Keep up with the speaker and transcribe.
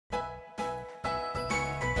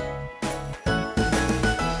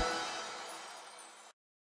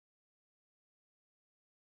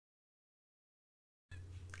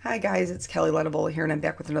Hi guys, it's Kelly Latevola here and I'm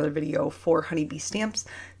back with another video for Honeybee Stamps.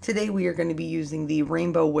 Today we are going to be using the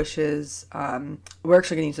Rainbow Wishes, we're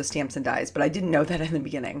actually going to use the stamps and dies, but I didn't know that in the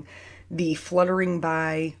beginning. The Fluttering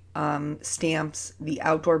by stamps, the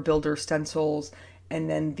Outdoor Builder stencils, and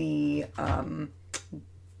then the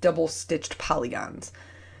double stitched polygons.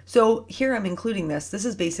 So here I'm including this. This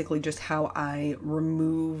is basically just how I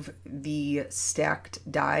remove the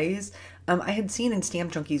stacked dies. I had seen in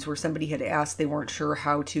Stamp Junkies where somebody had asked they weren't sure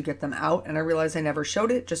how to get them out, and I realized I never showed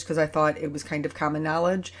it just because I thought it was kind of common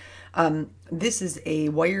knowledge. This is a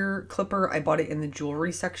wire clipper. I bought it in the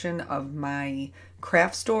jewelry section of my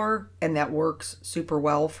craft store, and that works super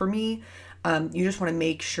well for me. You just want to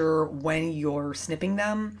make sure when you're snipping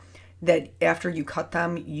them that after you cut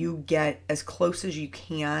them, you get as close as you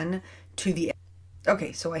can to the...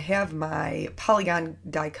 Okay, so I have my polygon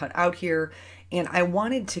die cut out here, and I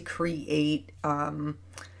wanted to create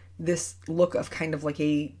this look of kind of like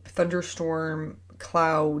a thunderstorm,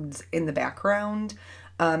 clouds in the background.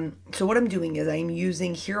 So what I'm doing is I'm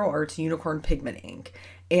using Hero Art's Unicorn Pigment ink,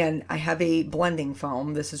 and I have a blending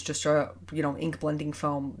foam. This is just a, ink blending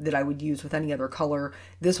foam that I would use with any other color.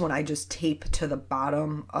 This one I just tape to the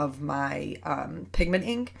bottom of my pigment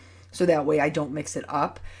ink, so that way I don't mix it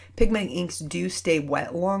up. Pigment inks do stay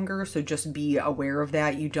wet longer, so just be aware of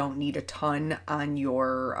that. You don't need a ton on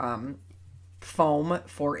your foam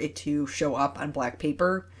for it to show up on black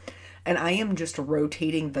paper. And I am just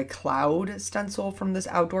rotating the cloud stencil from this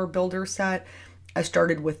Outdoor Builder set. I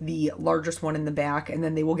started with the largest one in the back, and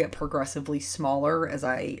then they will get progressively smaller as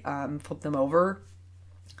I flip them over.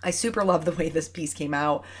 I super love the way this piece came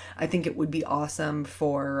out. I think it would be awesome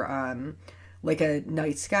for like a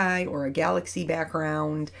night sky or a galaxy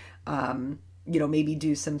background. Maybe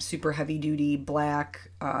do some super heavy duty black,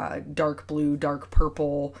 dark blue, dark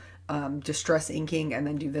purple, distress inking, and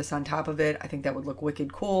then do this on top of it. I think that would look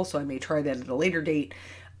wicked cool, so I may try that at a later date.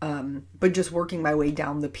 But just working my way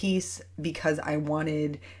down the piece because I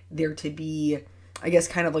wanted there to be, I guess,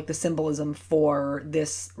 kind of like the symbolism for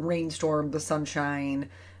this rainstorm, the sunshine,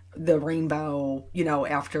 the rainbow,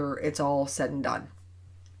 after it's all said and done.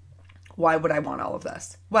 Why would I want all of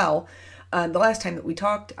this? Well, the last time that we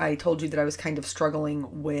talked, I told you that I was kind of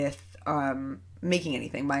struggling with making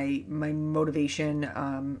anything. My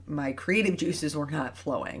motivation, my creative juices were not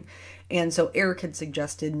flowing. And so Eric had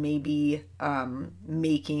suggested maybe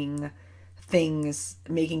making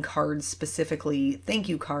cards, specifically thank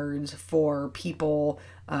you cards for people,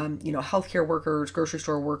 healthcare workers, grocery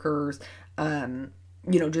store workers,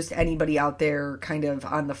 just anybody out there kind of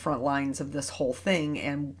on the front lines of this whole thing.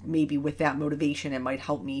 And maybe with that motivation, it might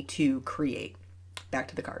help me to create. Back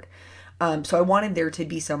to the card. So I wanted there to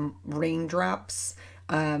be some raindrops,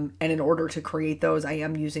 and in order to create those, I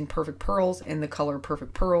am using Perfect Pearls, and the color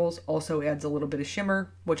Perfect Pearls also adds a little bit of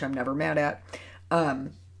shimmer, which I'm never mad at.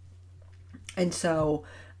 And so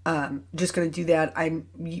just going to do that. I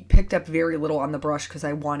picked up very little on the brush because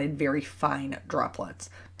I wanted very fine droplets.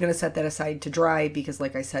 I'm going to set that aside to dry because,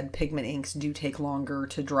 like I said, pigment inks do take longer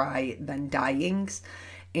to dry than dye inks.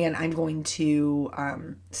 And I'm going to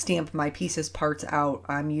stamp my pieces parts out.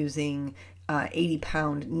 I'm using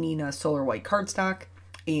 80-pound Nina Solar White cardstock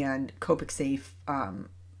and Copic Safe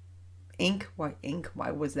ink. Why ink?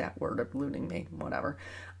 Why was that word eluding me? Whatever.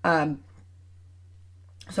 So I'm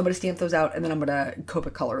going to stamp those out, and then I'm going to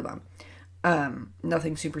Copic color them.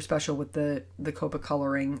 Nothing super special with the Copic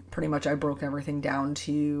coloring. Pretty much I broke everything down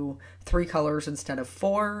to 3 colors instead of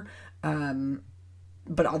 4.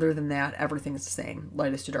 But other than that, everything is the same.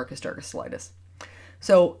 Lightest to darkest, darkest to lightest.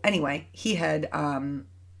 So anyway, he had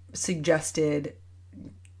suggested,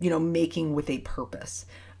 making with a purpose.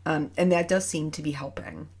 And that does seem to be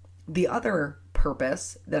helping. The other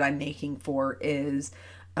purpose that I'm making for is,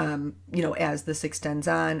 as this extends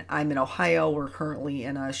on, I'm in Ohio. We're currently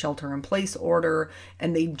in a shelter-in-place order,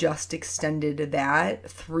 and they just extended that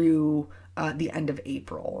through the end of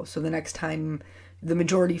April. So the next time the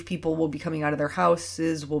majority of people will be coming out of their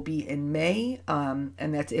houses will be in May, and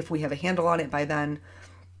that's if we have a handle on it by then.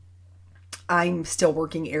 I'm still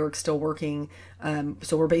working, Eric's still working,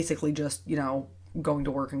 so we're basically just, going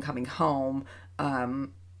to work and coming home,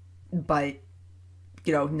 but,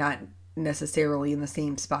 not necessarily in the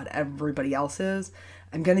same spot everybody else is.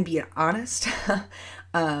 I'm going to be honest,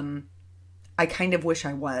 I kind of wish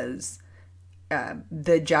I was.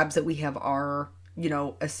 The jobs that we have are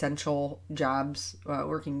essential jobs,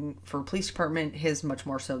 working for a police department, his much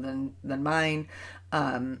more so than mine.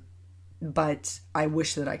 But I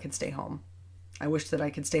wish that I could stay home. I wish that I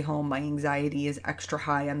could stay home. My anxiety is extra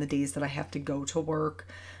high on the days that I have to go to work.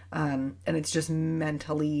 And it's just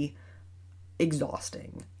mentally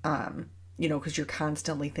exhausting. because you're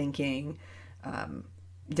constantly thinking,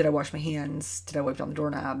 did I wash my hands? Did I wipe down the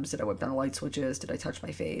doorknobs? Did I wipe down the light switches? Did I touch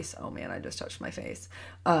my face? Oh man, I just touched my face.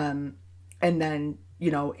 And then,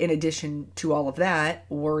 in addition to all of that,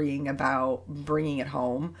 worrying about bringing it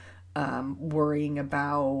home, worrying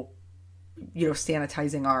about,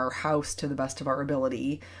 sanitizing our house to the best of our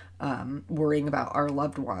ability, worrying about our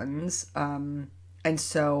loved ones. And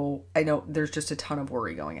so I know there's just a ton of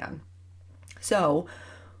worry going on. So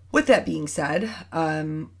with that being said,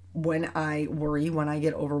 when I worry, when I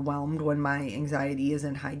get overwhelmed, when my anxiety is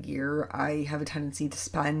in high gear, I have a tendency to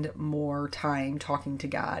spend more time talking to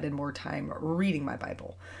God and more time reading my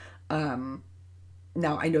Bible. Now,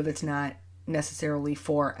 I know that's not necessarily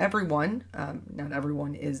for everyone. Not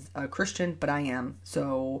everyone is a Christian, but I am.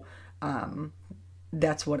 So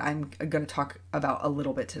that's what I'm going to talk about a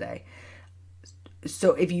little bit today.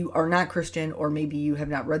 So if you are not Christian, or maybe you have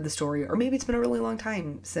not read the story, or maybe it's been a really long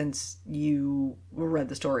time since you read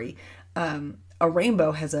the story, a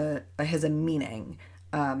rainbow has a meaning.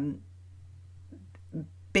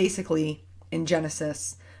 Basically, in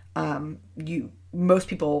Genesis, most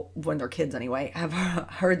people, when they're kids anyway, have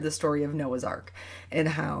heard the story of Noah's Ark, and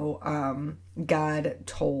how God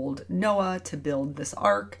told Noah to build this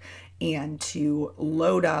ark and to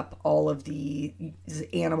load up all of the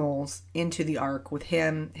animals into the ark with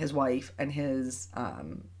him, his wife, and his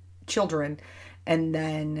children, and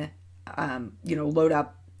then, load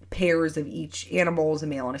up pairs of each animals, a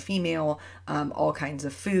male and a female, all kinds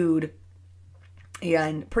of food.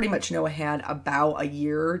 And pretty much Noah had about a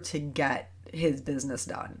year to get his business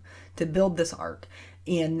done, to build this ark.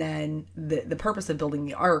 And then the purpose of building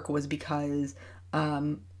the ark was because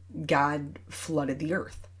God flooded the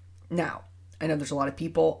earth. Now, I know there's a lot of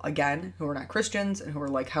people, again, who are not Christians and who are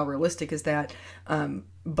like, how realistic is that?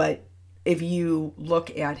 But if you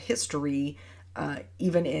look at history,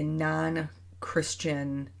 even in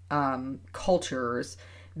non-Christian cultures,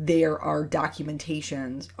 there are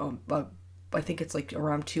documentations of, I think it's like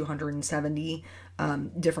around 270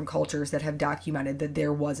 different cultures that have documented that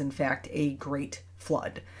there was, in fact, a great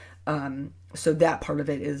flood. So that part of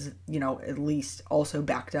it is, at least also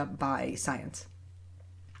backed up by science.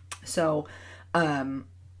 So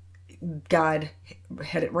God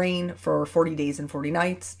had it rain for 40 days and 40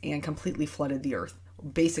 nights and completely flooded the earth,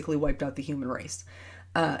 basically wiped out the human race,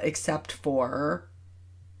 except for,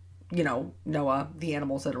 Noah, the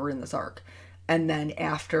animals that were in this ark. And then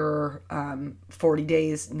after 40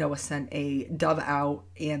 days, Noah sent a dove out,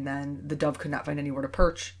 and then the dove could not find anywhere to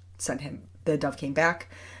perch, the dove came back.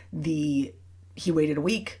 He waited a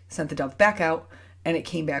week, sent the dove back out, and it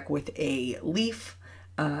came back with a leaf.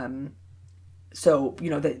 So,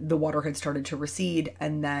 the water had started to recede,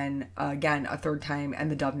 and then again, a third time,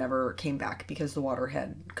 and the dove never came back because the water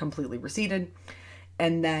had completely receded.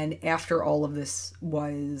 And then after all of this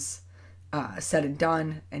was said and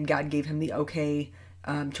done, and God gave him the okay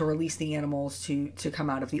to release the animals to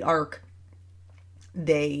come out of the ark,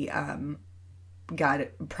 God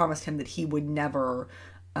promised him that he would never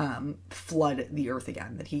flood the earth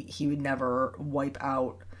again, that he would never wipe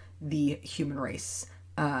out the human race.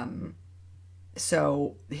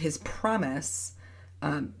 So his promise,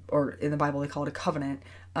 or in the Bible they call it a covenant,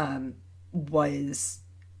 was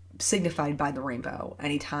signified by the rainbow.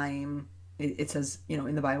 Anytime it says,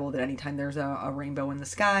 in the Bible that anytime there's a rainbow in the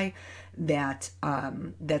sky, that's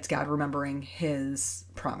God remembering his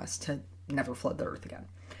promise to never flood the earth again.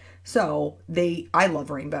 So I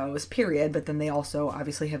love rainbows, period, but then they also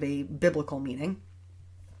obviously have a biblical meaning.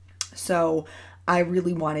 So I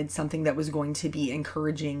really wanted something that was going to be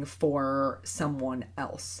encouraging for someone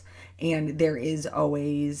else. And there is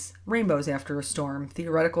always rainbows after a storm,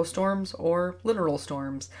 theoretical storms or literal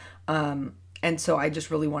storms. And so I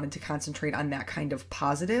just really wanted to concentrate on that kind of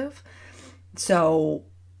positive. So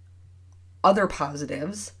other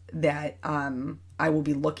positives that I will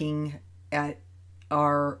be looking at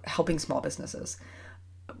are helping small businesses.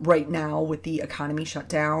 Right now, with the economy shut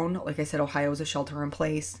down, like I said, Ohio is a shelter in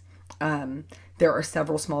place. There are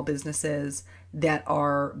several small businesses that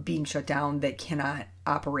are being shut down that cannot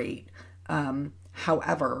operate.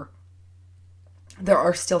 However, there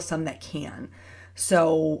are still some that can.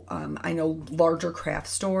 So I know larger craft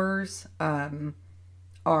stores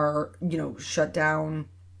are, shut down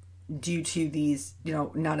due to these,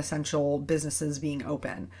 non-essential businesses being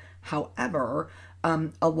open. However,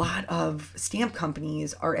 a lot of stamp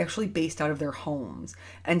companies are actually based out of their homes.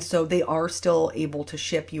 And so they are still able to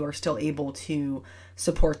ship. You are still able to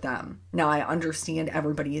support them. Now, I understand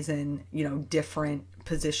everybody is in, different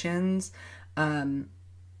positions.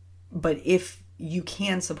 But if you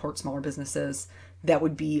can support smaller businesses, that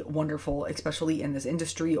would be wonderful, especially in this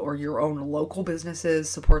industry, or your own local businesses.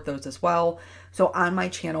 Support those as well. So on my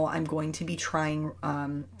channel, I'm going to be trying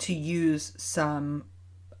to use some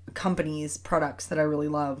companies' products that I really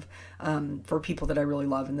love, for people that I really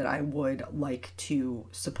love and that I would like to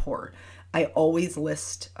support. I always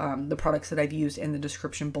list the products that I've used in the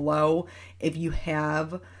description below. If you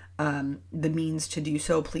have the means to do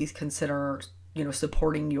so, please consider, you know,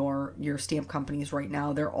 supporting your stamp companies right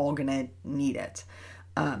now. They're all gonna need it.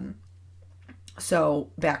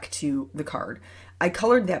 So back to the card. I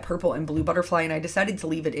colored that purple and blue butterfly, and I decided to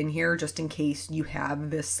leave it in here just in case you have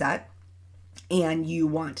this set and you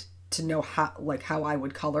want to know how I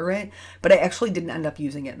would color it, but I actually didn't end up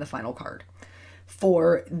using it in the final card.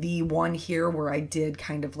 For the one here where I did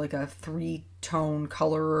kind of like a 3-tone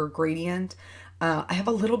color gradient, I have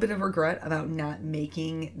a little bit of regret about not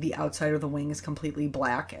making the outside of the wings completely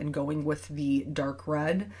black and going with the dark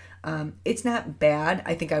red. It's not bad.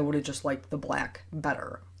 I think I would have just liked the black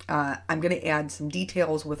better. I'm going to add some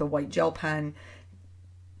details with a white gel pen.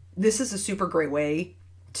 This is a super great way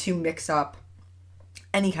to mix up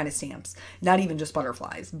any kind of stamps, not even just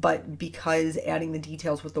butterflies, but because adding the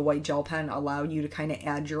details with the white gel pen allow you to kind of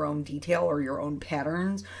add your own detail or your own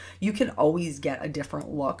patterns, you can always get a different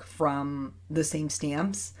look from the same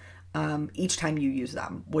stamps each time you use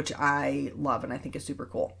them, which I love and I think is super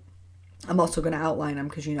cool. I'm also going to outline them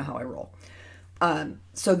because you know how I roll.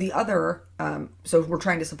 So the other, so we're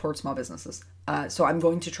trying to support small businesses. So I'm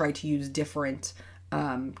going to try to use different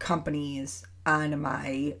companies on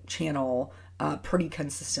my channel pretty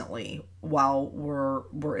consistently while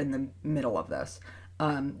we're in the middle of this.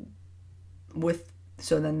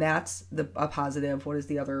 So then that's a positive. What is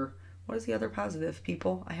the other positive,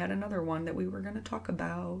 people? I had another one that we were going to talk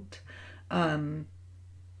about.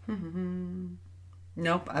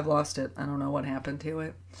 Nope, I've lost it. I don't know what happened to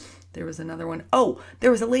it. There was another one. Oh,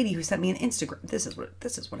 there was a lady who sent me an Instagram. This is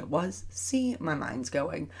what it was. See, my mind's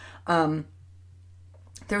going.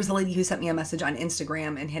 There was a lady who sent me a message on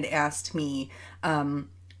Instagram and had asked me,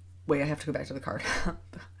 wait, I have to go back to the card.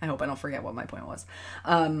 I hope I don't forget what my point was.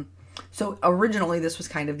 So originally this was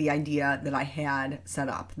kind of the idea that I had set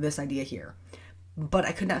up, this idea here, but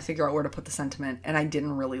I could not figure out where to put the sentiment and I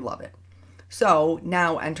didn't really love it. So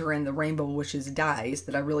now enter in the Rainbow Wishes dies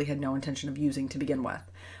that I really had no intention of using to begin with.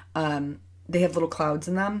 They have little clouds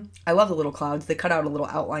in them. I love the little clouds. They cut out a little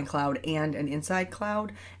outline cloud and an inside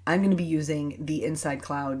cloud. I'm going to be using the inside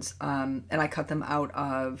clouds, and I cut them out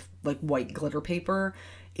of like white glitter paper.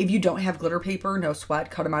 If you don't have glitter paper, no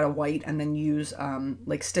sweat, cut them out of white and then use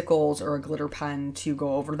like stickles or a glitter pen to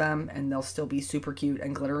go over them, and they'll still be super cute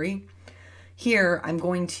and glittery. Here, I'm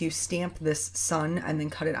going to stamp this sun and then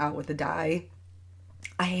cut it out with a die.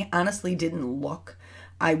 I honestly didn't look.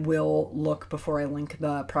 I will look before I link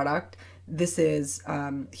the product. This is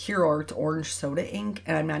Hero Art Orange Soda ink,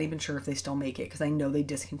 and I'm not even sure if they still make it because I know they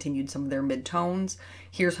discontinued some of their mid-tones.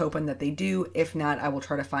 Here's hoping that they do. If not, I will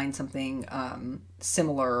try to find something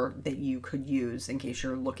similar that you could use in case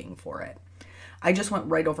you're looking for it. I just went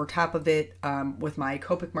right over top of it with my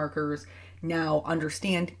Copic markers. Now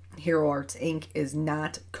understand, Hero Arts ink is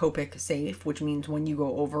not Copic safe, which means when you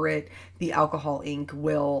go over it, the alcohol ink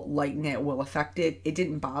will lighten it, will affect it. It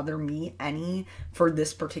didn't bother me any for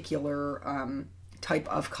this particular type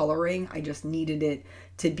of coloring. I just needed it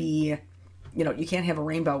to be, you know, you can't have a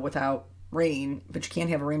rainbow without rain, but you can't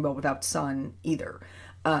have a rainbow without sun either.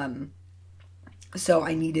 So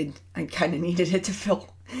I kind of needed it to fill,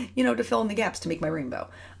 you know, to fill in the gaps to make my rainbow.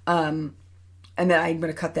 And then I'm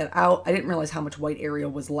going to cut that out. I didn't realize how much white area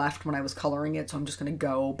was left when I was coloring it, so I'm just going to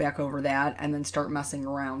go back over that and then start messing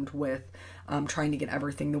around with trying to get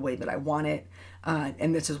everything the way that I want it.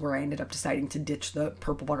 And this is where I ended up deciding to ditch the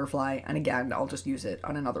purple butterfly, and again, I'll just use it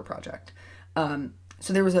on another project.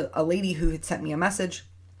 So there was a lady who had sent me a message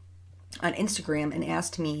on Instagram and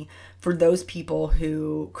asked me for those people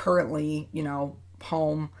who currently, you know,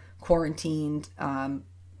 home, quarantined,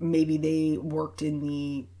 maybe they worked in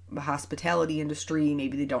the hospitality industry,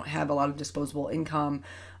 maybe they don't have a lot of disposable income,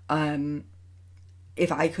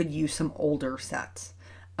 if I could use some older sets,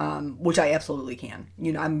 which I absolutely can.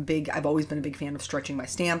 You know, I've always been a big fan of stretching my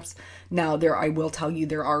stamps. Now I will tell you,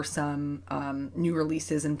 there are some new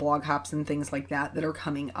releases and blog hops and things like that that are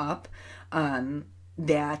coming up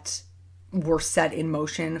that were set in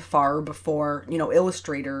motion far before, you know,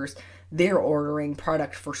 illustrators, they're ordering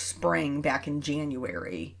product for spring back in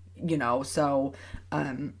January, you know, so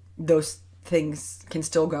those things can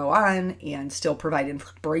still go on and still provide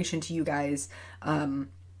inspiration to you guys. And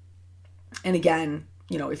again,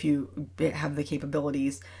 you know, if you have the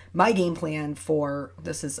capabilities. My game plan for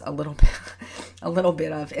this is a little bit, a little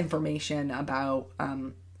bit of information about,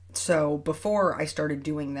 so before I started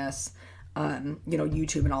doing this, you know,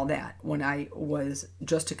 YouTube and all that, when I was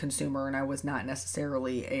just a consumer and I was not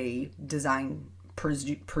necessarily a design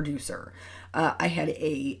producer, I had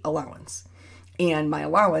a allowance, and my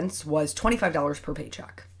allowance was $25 per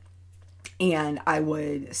paycheck. And I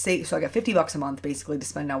would say, so I got $50 a month basically to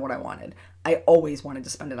spend on what I wanted. I always wanted to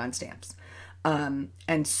spend it on stamps.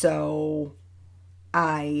 And so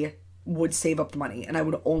I would save up the money, and I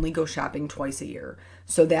would only go shopping twice a year.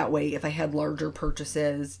 So that way, if I had larger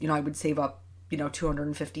purchases, you know, I would save up, you know,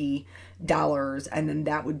 $250, and then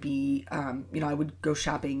that would be, you know, I would go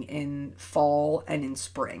shopping in fall and in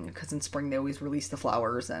spring, because in spring they always release the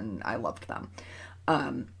flowers and I loved them.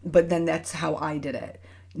 But then that's how I did it.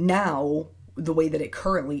 Now, the way that it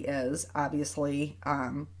currently is, obviously,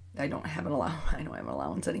 I don't have an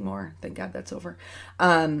allowance anymore. Thank God that's over.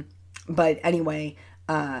 But anyway,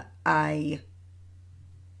 I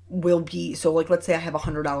will be, so like, let's say I have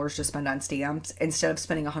 $100 to spend on stamps. Instead of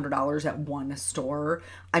spending $100 at one store,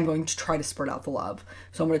 I'm going to try to spread out the love.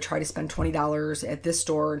 So I'm going to try to spend $20 at this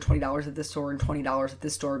store and $20 at this store and $20 at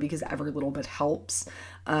this store, because every little bit helps.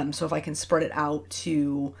 So if I can spread it out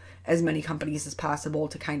to as many companies as possible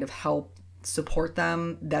to kind of help support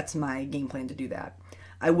them, that's my game plan to do that.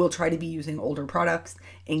 I will try to be using older products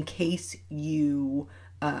in case you,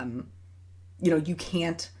 you know, you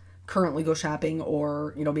can't currently go shopping,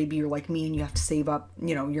 or, you know, maybe you're like me and you have to save up,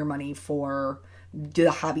 you know, your money for the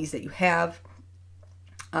hobbies that you have.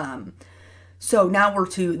 So now we're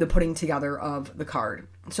to the putting together of the card.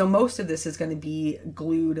 So most of this is going to be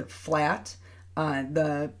glued flat.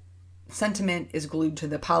 The sentiment is glued to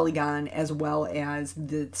the polygon as well as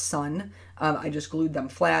the sun. I just glued them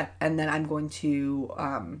flat, and then I'm going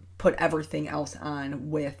to put everything else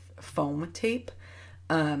on with foam tape.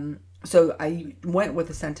 So I went with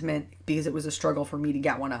the sentiment because it was a struggle for me to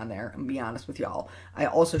get one on there, and be honest with y'all. I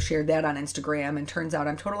also shared that on Instagram, and turns out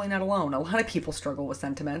I'm totally not alone. A lot of people struggle with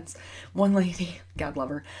sentiments. One lady, God love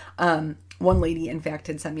her, one lady, in fact,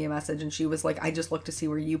 had sent me a message, and she was like, I just looked to see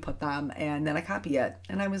where you put them, and then I copy it.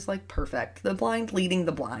 And I was like, perfect. The blind leading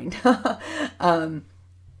the blind.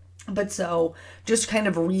 But so just kind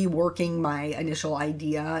of reworking my initial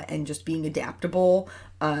idea and just being adaptable.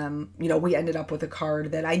 You know, we ended up with a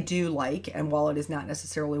card that I do like, and while it is not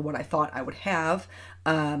necessarily what I thought I would have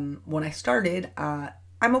when I started,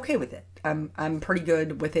 I'm okay with it. I'm pretty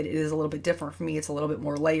good with it. It is a little bit different for me. It's a little bit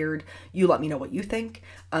more layered. You let me know what you think.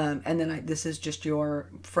 And then this is just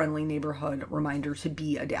your friendly neighborhood reminder to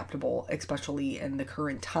be adaptable, especially in the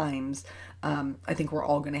current times. I think we're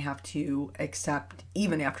all going to have to accept,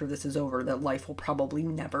 even after this is over, that life will probably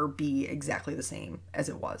never be exactly the same as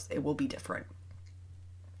it was. It will be different.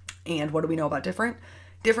 And what do we know about different?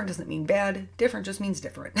 Different doesn't mean bad. Different just means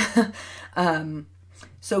different.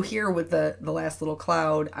 So here with the last little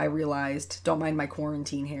cloud, I realized, don't mind my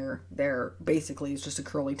quarantine hair there. Basically, it's just a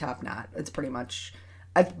curly top knot. It's pretty much,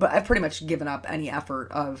 I've pretty much given up any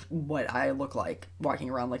effort of what I look like walking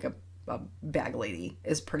around like a bag lady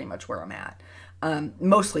is pretty much where I'm at.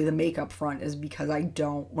 Mostly the makeup front is because I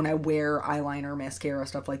don't, when I wear eyeliner, mascara,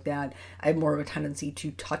 stuff like that, I have more of a tendency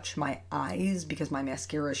to touch my eyes because my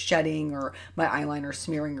mascara is shedding or my eyeliner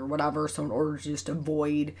smearing or whatever. So in order to just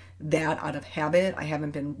avoid that out of habit, I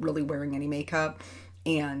haven't been really wearing any makeup.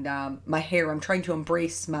 And my hair, I'm trying to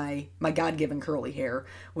embrace my God-given curly hair,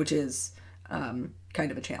 which is kind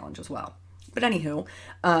of a challenge as well. But anywho,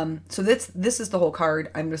 so this is the whole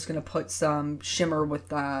card. I'm just going to put some shimmer with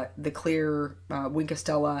the clear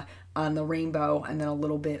Winkostella on the rainbow, and then a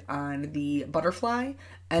little bit on the butterfly,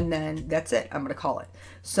 and then that's it. I'm going to call it.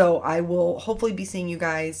 So I will hopefully be seeing you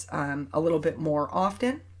guys a little bit more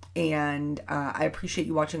often, and I appreciate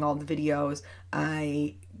you watching all the videos.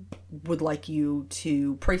 I would like you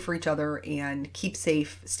to pray for each other and keep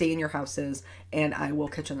safe, stay in your houses, and I will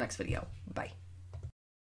catch you in the next video. Bye.